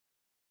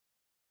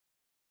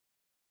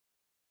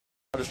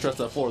to stretch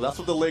that floor. That's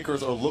what the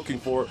Lakers are looking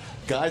for,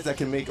 guys that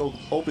can make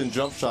open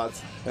jump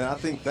shots. And I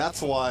think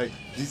that's why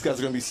these guys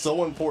are going to be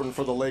so important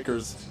for the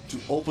Lakers to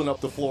open up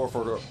the floor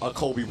for a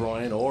Kobe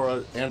Bryant or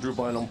a Andrew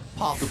Bynum,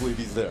 possibly if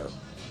he's there.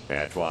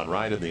 Antoine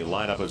Wright in the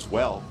lineup as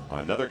well.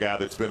 Another guy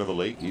that's been in the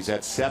league. He's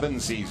had 7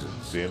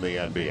 seasons in the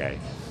NBA.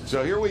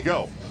 So here we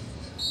go.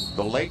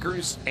 The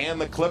Lakers and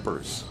the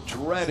Clippers,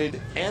 dreaded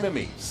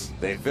enemies.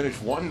 They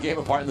finished 1 game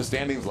apart in the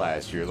standings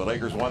last year. The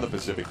Lakers won the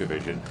Pacific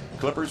Division.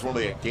 Clippers were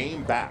only a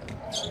game back.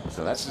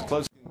 So that's as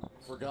close.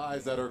 For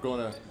guys that are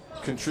going to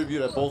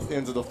contribute at both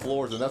ends of the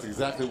floors, and that's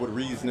exactly what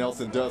Reeves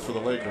Nelson does for the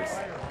Lakers.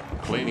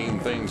 Cleaning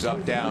things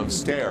up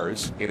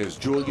downstairs, it is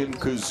Julian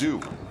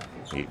Khazzouh.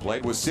 He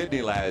played with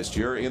Sydney last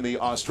year in the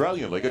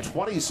Australian League, a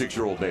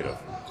 26-year-old native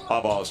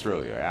of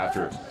Australia.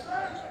 After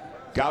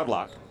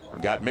Khazzouh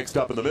got mixed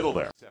up in the middle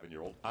there.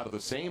 7-year-old out of the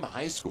same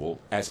high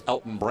school as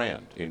Elton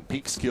Brand in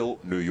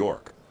Peekskill, New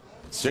York.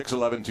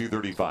 6'11",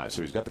 235.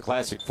 So he's got the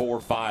classic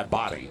 4'5"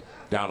 body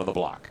down on the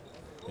block.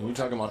 And you're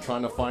talking about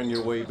trying to find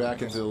your way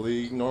back into the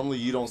league. Normally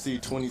you don't see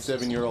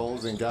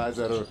 27-year-olds and guys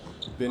that have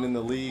been in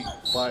the league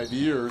 5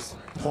 years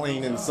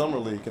playing in summer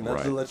league. And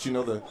that lets you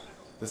know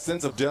the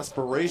sense of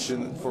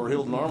desperation for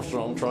Hilton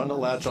Armstrong trying to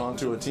latch on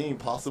to a team,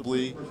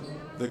 possibly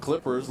the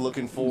Clippers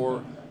looking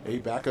for a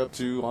backup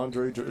to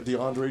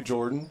DeAndre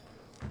Jordan.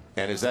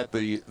 And is that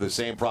the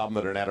same problem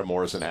that an Adam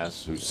Morrison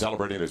has, who's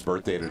celebrating his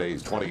birthday today?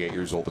 He's 28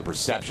 years old. The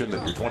perception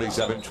that you're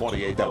 27,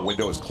 28, that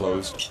window is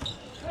closed.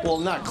 Well,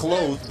 not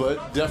closed,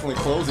 but definitely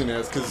closing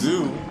as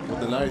Khazzouh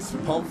with a nice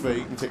pump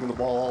fake and taking the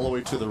ball all the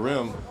way to the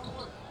rim.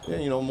 Yeah,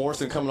 you know,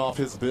 Morrison coming off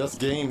his best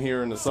game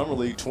here in the Summer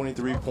League,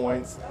 23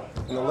 points.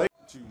 And the Lakers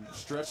to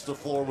stretch the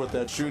floor with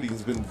that shooting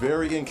has been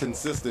very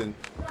inconsistent,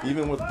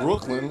 even with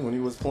Brooklyn when he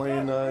was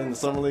playing in the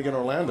Summer League in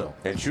Orlando.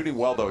 And shooting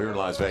well, though, here in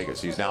Las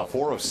Vegas. He's now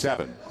 4 of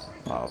 7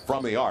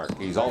 from the arc.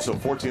 He's also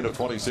 14 of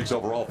 26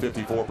 overall,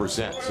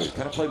 54%. So he's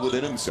kind of played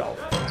within himself.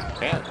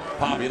 And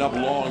popping up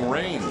long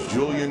range,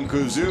 Julian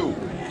Khazzouh.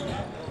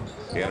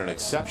 He had an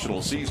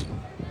exceptional season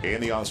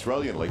in the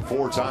Australian League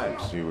 4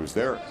 times. He was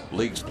their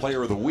league's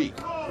player of the week.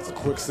 It's a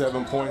quick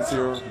 7 points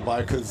here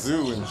by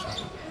Khazzouh,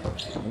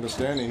 and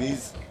understanding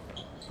he's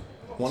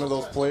one of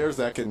those players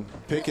that can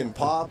pick and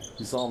pop.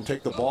 You saw him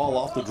take the ball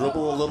off the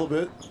dribble a little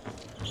bit.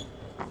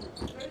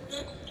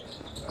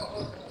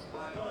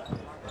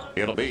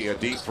 It'll be a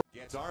deep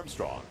against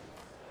Armstrong.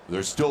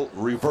 They're still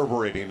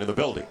reverberating in the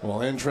building.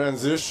 Well, in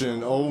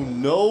transition, oh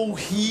no,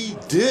 he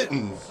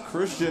didn't.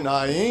 Christian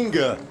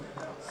Ainga.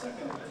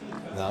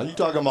 Now you're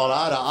talking about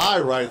eye to eye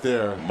right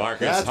there.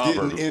 That's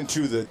getting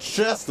into the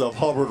chest of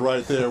Hubbard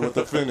right there with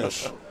the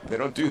finish. They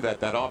don't do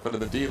that often in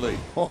the D League.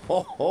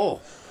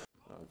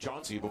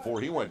 Chauncey,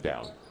 before he went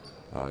down,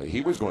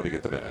 he was going to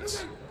get the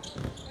minutes.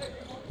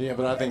 Yeah,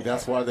 but I think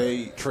that's why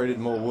they traded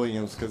Mo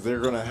Williams, because they're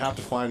going to have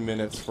to find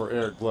minutes for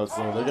Eric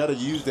Bledsoe. They got to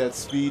use that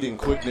speed and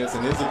quickness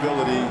and his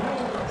ability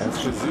as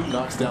Khazzouh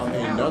knocks down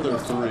another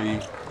 3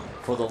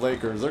 for the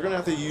Lakers. They're going to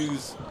have to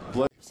use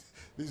Bledsoe.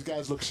 These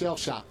guys look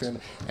shell-shocked, and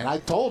I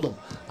told them,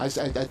 I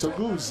told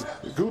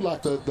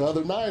Gulak the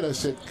other night, I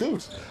said,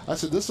 Goose, I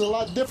said, this is a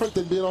lot different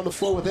than being on the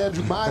floor with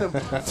Andrew Bynum,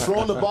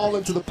 throwing the ball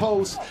into the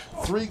post,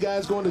 3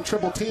 guys going to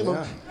triple team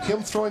him,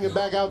 him throwing it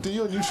back out to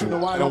you, and you shooting a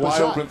wide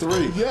open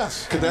 3.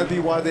 Yes. Could that be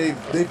why they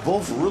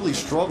both really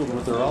struggled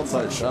with their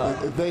outside shot?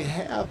 They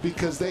have,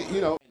 because they,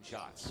 you know.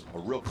 Shots. A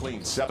real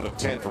clean 7 of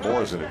 10 for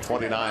Morrison in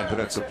 29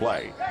 minutes of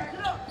play.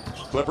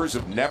 Clippers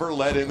have never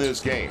led in this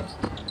game.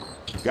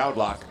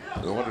 Khazzouh,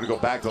 they wanted to go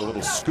back to a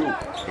little scoop.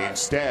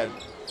 Instead,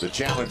 the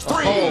challenge 3.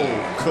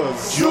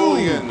 Oh,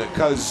 Julian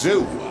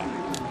Khazzouh.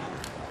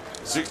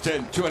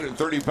 6'10",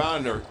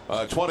 230-pounder,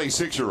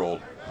 26-year-old.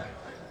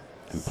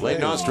 Who played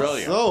in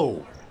Australia.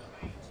 So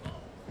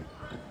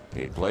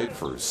he played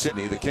for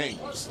Sydney, the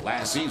Kings,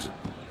 last season.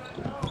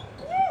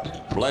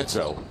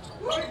 Bledsoe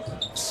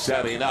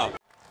setting up.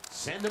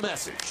 Send a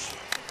message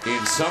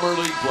in Summer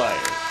League play.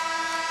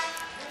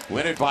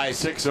 Win it by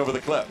 6 over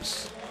the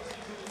Clips.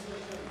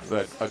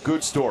 But a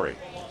good story.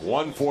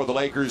 1 for the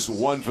Lakers,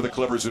 1 for the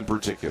Clippers in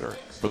particular.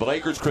 For the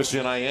Lakers,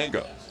 Christian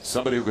Ainga,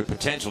 somebody who could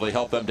potentially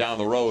help them down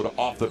the road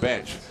off the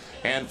bench.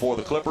 And for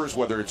the Clippers,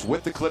 whether it's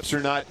with the Clips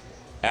or not,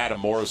 Adam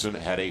Morrison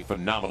had a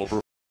phenomenal performance.